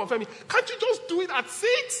to come on, Femi? Can't you just do it at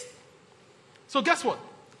 6? So guess what?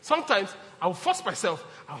 Sometimes I'll force myself.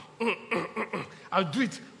 I'll do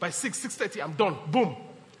it by 6:30, I'm done. Boom.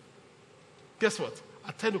 Guess what?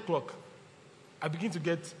 At 10 o'clock, I begin to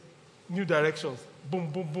get new directions. Boom,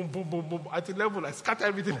 boom, boom, boom, boom, boom. At 11, I scatter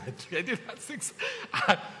everything I did at 6.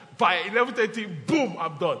 By 11:30, boom,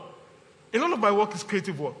 I'm done. A lot of my work is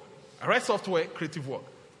creative work. I write software, creative work.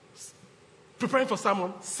 Preparing for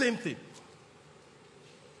sermon, same thing.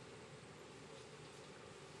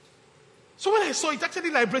 So when I saw it,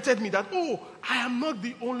 actually liberated me that, I am not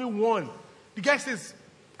the only one. The guy says,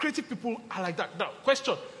 creative people are like that. Now,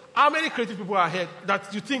 question, how many creative people are here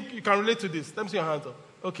that you think you can relate to this? Let me see your hands up.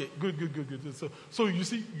 Okay, good. So you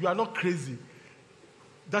see, you are not crazy.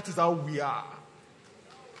 That is how we are.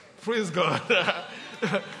 Praise God.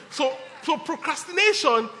 So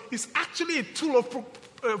procrastination is actually a tool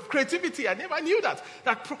of creativity. I never knew that.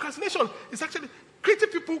 That procrastination is actually,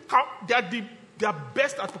 creative people, they are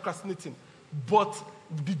best at procrastinating. But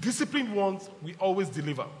the disciplined ones, we always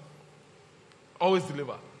deliver. Always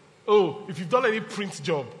deliver. Oh, if you've done any print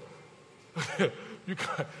job, you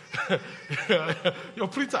can, your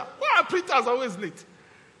printer. Why are printers always late?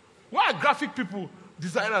 Why are graphic people,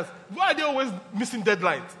 designers, why are they always missing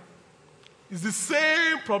deadlines? It's the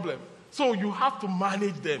same problem. So you have to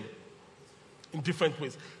manage them in different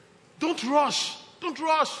ways. Don't rush. Don't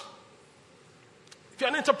rush. If you're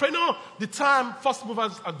an entrepreneur, the term first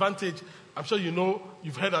mover's advantage, I'm sure you know,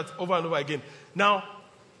 you've heard that over and over again. Now,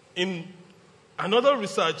 in another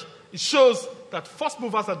research, it shows that first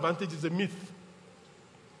mover's advantage is a myth.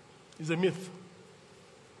 It's a myth.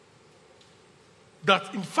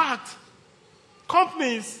 That, in fact,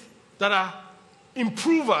 companies that are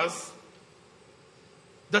improvers,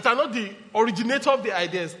 that are not the originator of the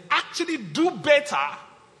ideas, actually do better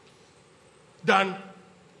than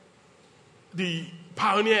the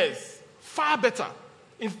pioneers. Far better.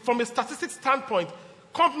 From a statistics standpoint,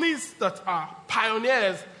 companies that are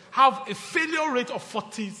pioneers have a failure rate of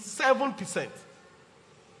 47%.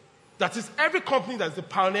 That is, every company that is a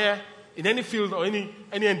pioneer in any field or any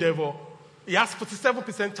endeavor, it has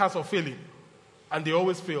 47% chance of failing. And they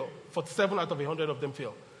always fail. 47 out of 100 of them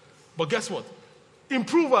fail. But guess what?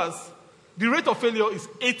 Improvers, the rate of failure is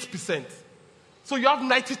 8%. So you have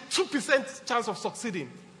 92% chance of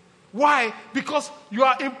succeeding. Why? Because you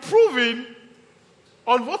are improving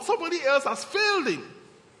on what somebody else has failed in.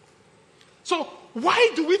 So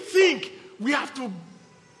why do we think we have to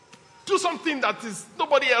do something that is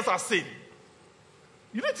nobody else has seen?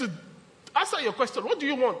 You need to answer your question. What do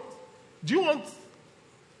you want? Do you want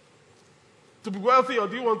to be wealthy or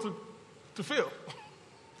do you want to fail?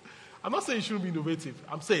 I'm not saying you shouldn't be innovative.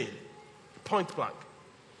 I'm saying, point blank,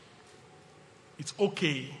 it's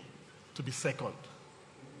okay to be second.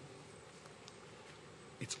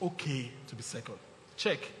 It's okay to be second.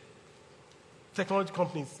 Check. Technology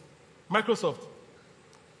companies, Microsoft,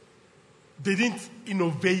 they didn't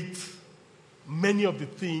innovate many of the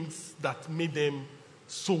things that made them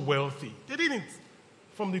so wealthy. They didn't.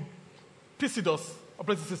 From the PC-DOS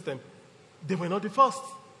operating system, they were not the first.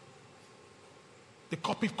 They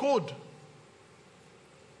copied code.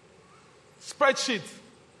 Spreadsheet.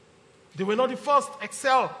 They were not the first.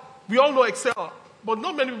 Excel. We all know Excel. But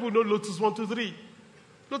not many people know Lotus 123.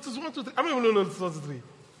 Lotus 123. How many people know Lotus 123?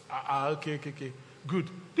 Okay. Good.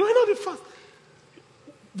 They were not the first.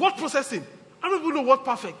 Word processing. How many people know Word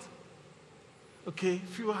Perfect? Okay,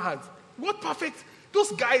 few hands. Word Perfect.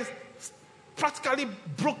 Those guys practically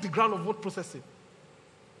broke the ground of word processing.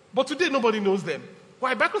 But today nobody knows them.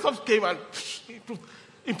 Why? Microsoft came and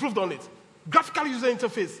improved on it. Graphical user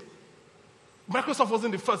interface. Microsoft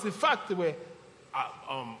wasn't the first. In fact, there were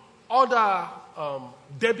other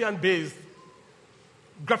Debian-based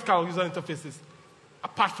graphical user interfaces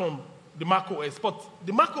apart from the Mac OS. But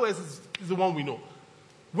the Mac OS is the one we know.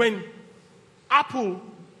 When Apple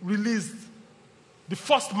released the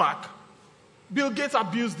first Mac, Bill Gates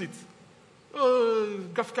abused it.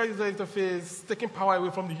 Graphical user interface, taking power away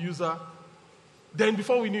from the user. Then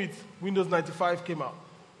before we knew it, Windows 95 came out.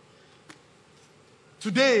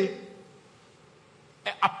 Today,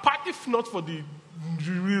 apart if not for the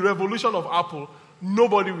revolution of Apple,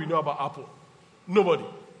 nobody will know about Apple. Nobody.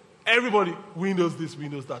 Everybody, Windows this,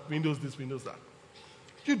 Windows that, Windows this, Windows that.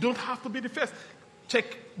 You don't have to be the first.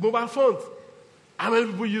 Check mobile phones. How many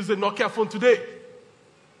people use a Nokia phone today?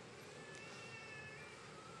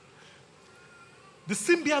 The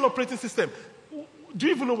Symbian operating system. Do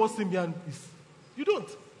you even know what Symbian is? You don't.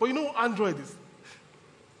 But you know what Android is.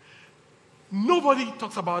 Nobody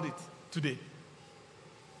talks about it today.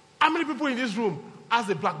 How many people in this room has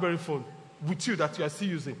a BlackBerry phone with you that you are still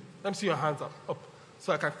using? Let me see your hands up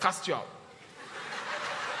so I can cast you out.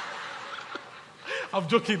 I'm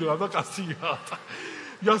joking though, I'm not casting you out.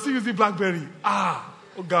 You are still using BlackBerry. Oh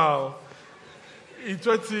God. In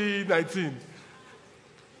 2019.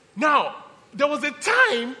 Now, there was a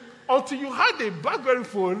time until you had a BlackBerry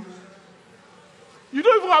phone, you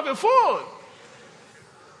don't even have a phone.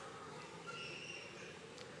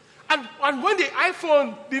 And when the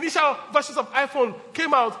initial versions of iPhone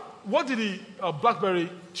came out, what did the BlackBerry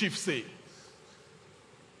chief say?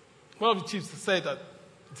 One of the chiefs said that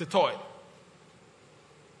it's a toy.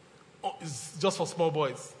 It's just for small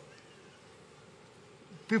boys.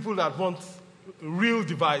 People that want a real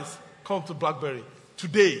device come to BlackBerry.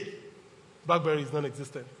 Today, BlackBerry is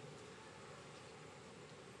non-existent.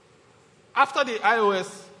 After the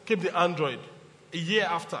iOS came the Android, a year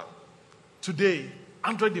after. Today,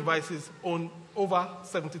 Android devices own over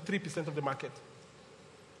 73% of the market.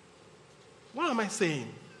 What am I saying?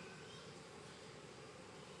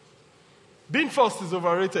 Being first is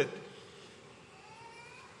overrated.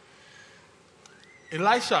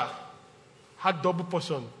 Elisha had double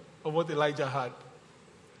portion of what Elijah had.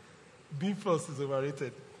 Being first is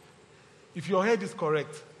overrated. If your head is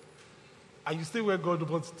correct and you stay where God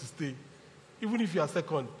wants you to stay, even if you are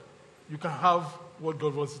second, you can have what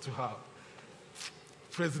God wants you to have.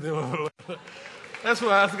 Praise the name of the Lord. That's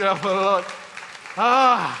what I ask God for the Lord.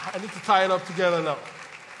 I need to tie it up together now.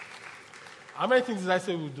 How many things did I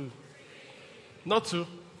say we'll do? Not two.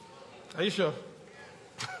 Are you sure?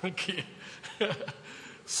 Okay.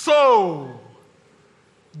 So,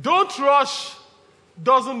 don't rush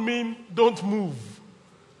doesn't mean don't move.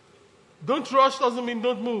 Don't rush doesn't mean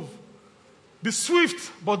don't move. Be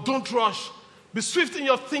swift, but don't rush. Be swift in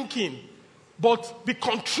your thinking, but be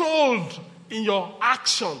controlled in your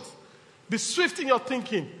actions. Be swift in your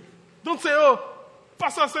thinking. Don't say, oh,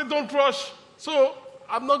 Pastor said don't rush, so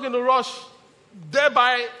I'm not going to rush.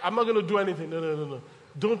 Thereby, I'm not going to do anything. No.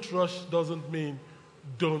 Don't rush doesn't mean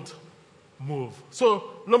don't move.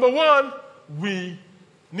 So, number one, we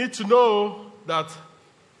need to know that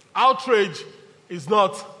outrage is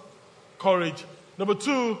not courage. Number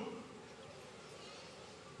two,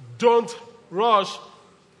 don't rush.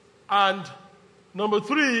 And number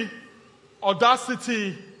three,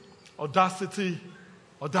 audacity.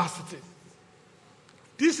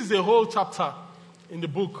 This is a whole chapter in the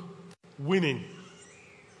book Winning,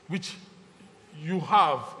 which you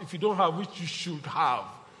have. If you don't have, which you should have.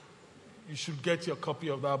 You should get your copy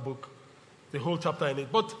of that book, the whole chapter in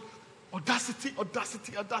it. But audacity.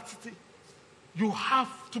 You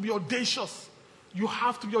have to be audacious. You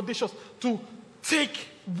have to be audacious to take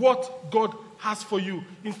what God has for you.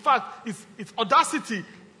 In fact, it's audacity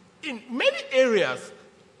in many areas.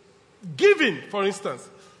 Giving, for instance.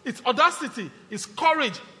 It's audacity. It's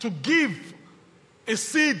courage to give a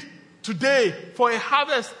seed today for a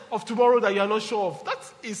harvest of tomorrow that you are not sure of. That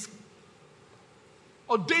is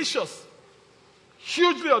audacious.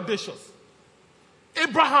 Hugely audacious.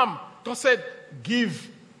 Abraham, God said, give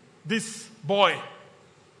this boy.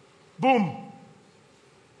 Boom.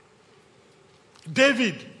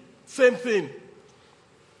 David, same thing.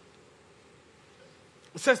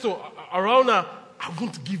 It says to Araunah, I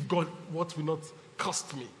won't give God what will not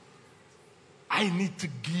cost me. I need to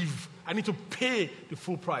give. I need to pay the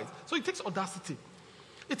full price. So it takes audacity.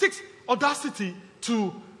 It takes audacity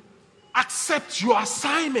to accept your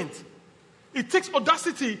assignment. It takes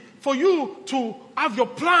audacity for you to have your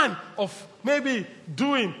plan of maybe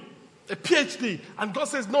doing a PhD. And God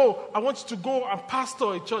says, no, I want you to go and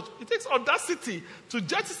pastor a church. It takes audacity to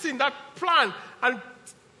jettison that plan and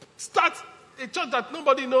start a church that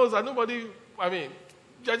nobody knows and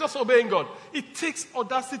you're just obeying God. It takes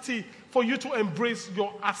audacity for you to embrace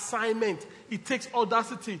your assignment. It takes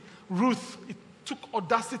audacity. Ruth, it took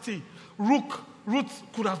audacity. Ruth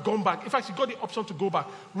could have gone back. In fact, she got the option to go back.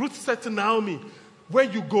 Ruth said to Naomi, where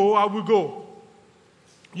you go, I will go.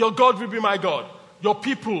 Your God will be my God. Your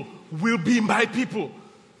people will be my people.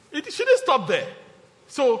 She didn't stop there.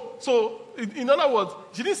 So in other words,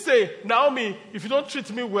 she didn't say, Naomi, if you don't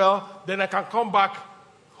treat me well, then I can come back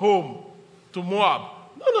home to Moab.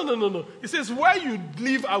 No. It says, where you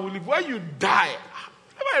live, I will live. Where you die.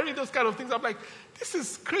 Whenever I read those kind of things, I'm like, this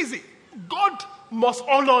is crazy. God must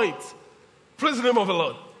honor it. Praise the name of the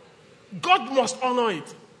Lord. God must honor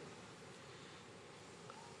it.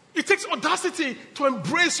 It takes audacity to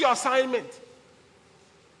embrace your assignment.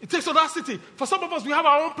 It takes audacity. For some of us, we have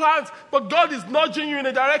our own plans, but God is nudging you in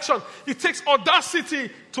a direction. It takes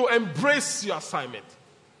audacity to embrace your assignment.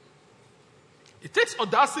 It takes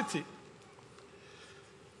audacity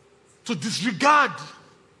to disregard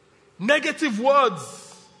negative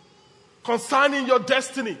words concerning your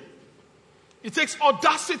destiny. It takes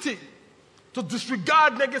audacity to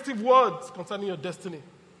disregard negative words concerning your destiny.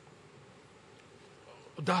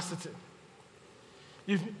 Audacity.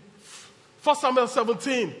 1 Samuel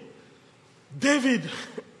 17, David,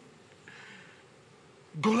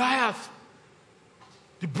 Goliath,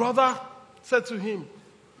 the brother said to him,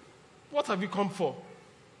 what have you come for?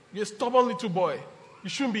 You're a stubborn little boy. You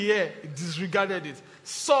shouldn't be here. He disregarded it.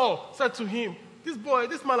 Saul said to him, this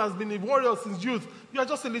man has been a warrior since youth. You are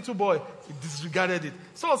just a little boy. He disregarded it.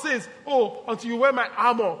 Saul says, until you wear my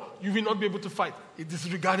armor, you will not be able to fight. He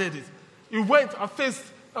disregarded it. He went and faced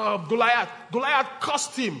Goliath. Goliath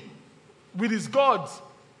cursed him with his gods.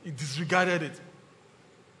 He disregarded it.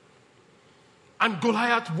 And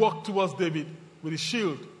Goliath walked towards David with his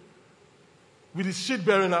shield. with his sheet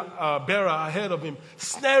bearer ahead of him,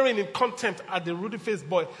 snaring in contempt at the ruddy-faced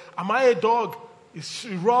boy. Am I a dog?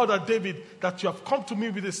 He roared at David that you have come to me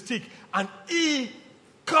with a stick. And he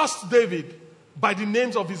cursed David by the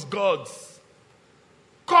names of his gods.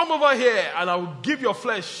 Come over here and I will give your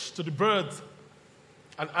flesh to the birds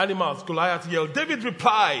and animals. Goliath yelled. David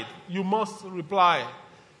replied, you must reply.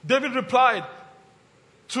 David replied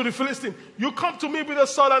to the Philistine, you come to me with a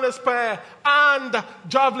sword and a spear and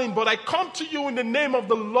javelin, but I come to you in the name of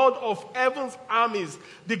the Lord of heaven's armies,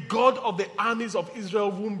 the God of the armies of Israel,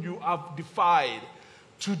 whom you have defied.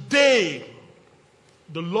 Today,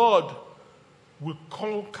 the Lord will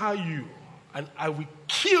conquer you, and I will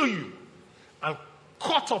kill you and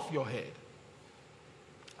cut off your head.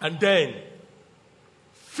 And then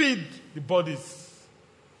feed the bodies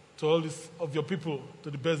to all this of your people, to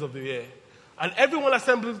the birds of the air. And everyone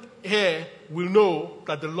assembled here will know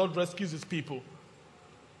that the Lord rescues his people,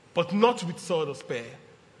 but not with sword or spear.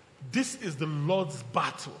 This is the Lord's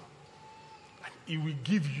battle, and he will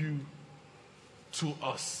give you to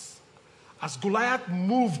us. As Goliath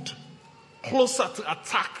moved closer to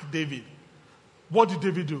attack David, what did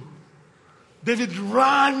David do? David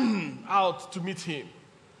ran out to meet him.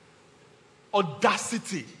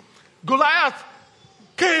 Audacity. Goliath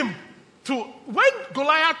came to, when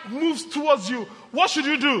Goliath moves towards you, what should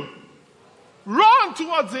you do? Run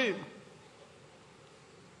towards him.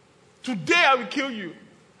 Today I will kill you.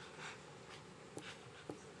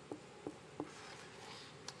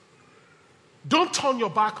 Don't turn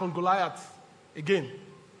your back on Goliath again.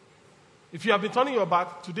 If you have been turning your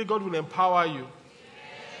back, today God will empower you.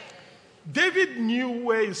 David knew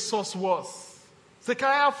where his source was.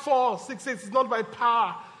 Zechariah 4:6 says, it's not by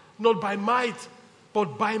power, not by might,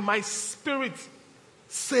 but by my spirit,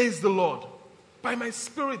 says the Lord. By my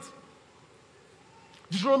spirit.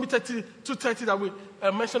 Deuteronomy 2:30 that we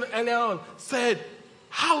mentioned earlier on said,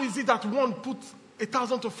 how is it that one put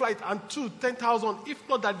 1,000 to flight and 2, 10,000, if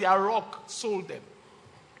not that their rock sold them?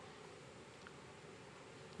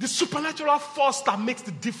 The supernatural force that makes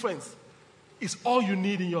the difference is all you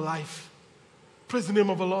need in your life. Praise the name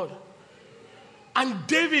of the Lord. And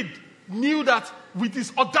David knew that with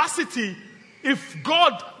his audacity, if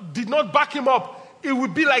God did not back him up, it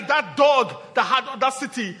would be like that dog that had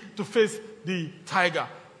audacity to face the tiger.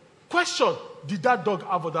 Question, did that dog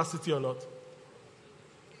have audacity or not?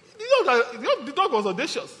 The dog was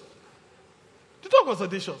audacious. The dog was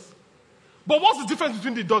audacious. But what's the difference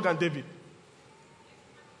between the dog and David?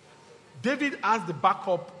 David has the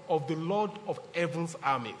backup of the Lord of heaven's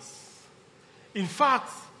armies. In fact,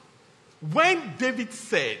 when David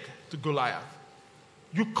said to Goliath,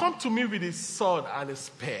 you come to me with a sword and a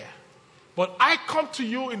spear, but I come to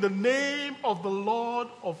you in the name of the Lord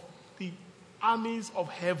of the armies of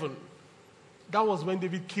heaven. That was when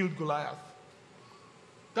David killed Goliath.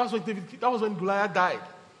 That was when Goliath died.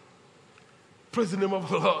 Praise the name of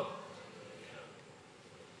the Lord.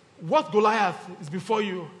 What Goliath is before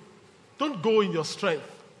you, don't go in your strength.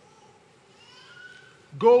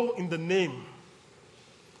 Go in the name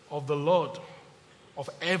of the Lord of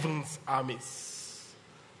heaven's armies.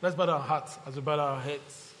 Let's bow our hearts as we bow our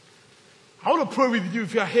heads. I want to pray with you.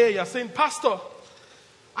 If you're here, you're saying, Pastor,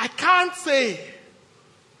 I can't say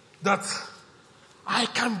that I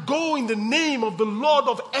can go in the name of the Lord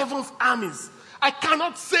of heaven's armies. I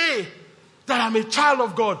cannot say that I'm a child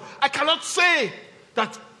of God. I cannot say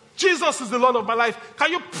that Jesus is the Lord of my life.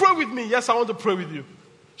 Can you pray with me? Yes, I want to pray with you.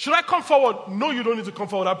 Should I come forward? No, you don't need to come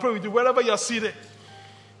forward. I'll pray with you wherever you're seated.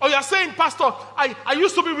 Or you're saying, Pastor, I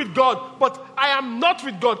used to be with God, but I am not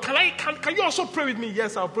with God. Can you also pray with me?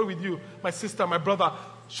 Yes, I'll pray with you, my sister, my brother.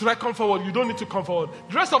 Should I come forward? You don't need to come forward.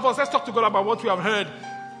 The rest of us, let's talk to God about what we have heard.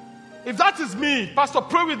 If that is me, Pastor,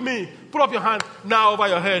 pray with me. Put up your hand now over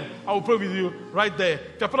your head. I will pray with you right there.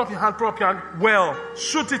 If you put up your hand, well,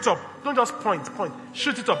 shoot it up. Don't just point.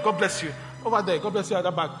 Shoot it up. God bless you. Over there. God bless you at the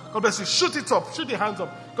back. God bless you. Shoot it up. Shoot the hands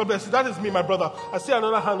up. God bless you. That is me, my brother. I see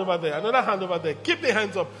another hand over there. Another hand over there. Keep the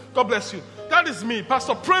hands up. God bless you. That is me.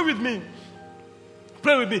 Pastor, pray with me.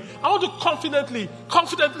 Pray with me. I want to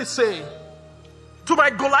confidently say to my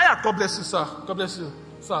Goliath, God bless you, sir. God bless you,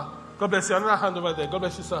 sir. God bless you. Another hand over there. God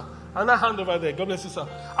bless you, sir. Another hand over there. God bless you, sir.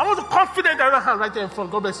 I want to confident another hand right there in front.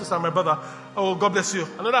 God bless you, sir, my brother. Oh, God bless you.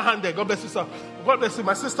 Another hand there. God bless you, sir. God bless you,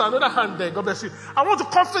 my sister. Another hand there. God bless you. I want to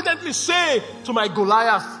confidently say to my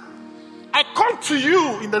Goliath, I come to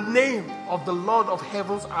you in the name of the Lord of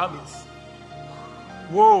heaven's armies.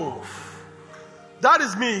 Whoa. That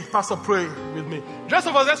is me. Pastor, pray with me. The rest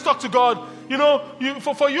of us, let's talk to God. You know,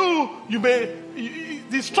 for you may,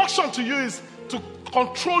 the instruction to you is to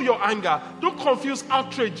Control your anger. Don't confuse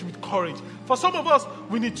outrage with courage. For some of us,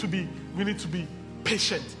 we need to be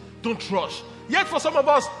patient. Don't rush. Yet for some of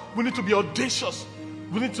us, we need to be audacious.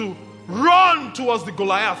 We need to run towards the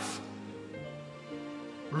Goliath.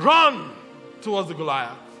 Run towards the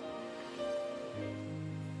Goliath.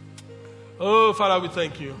 Oh, Father, we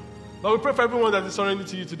thank you. Lord, we pray for everyone that is surrendering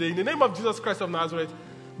to you today. In the name of Jesus Christ of Nazareth,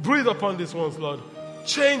 breathe upon these ones, Lord.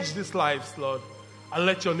 Change these lives, Lord, and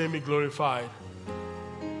let your name be glorified.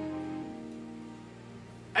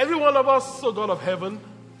 Every one of us, O God of heaven,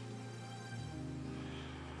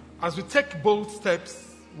 as we take bold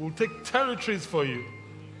steps, we'll take territories for you.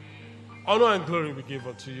 Honor and glory we give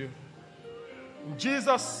unto you. In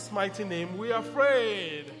Jesus' mighty name, we are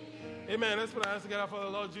prayed. Amen. Let's put our hands together for the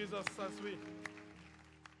Lord Jesus as we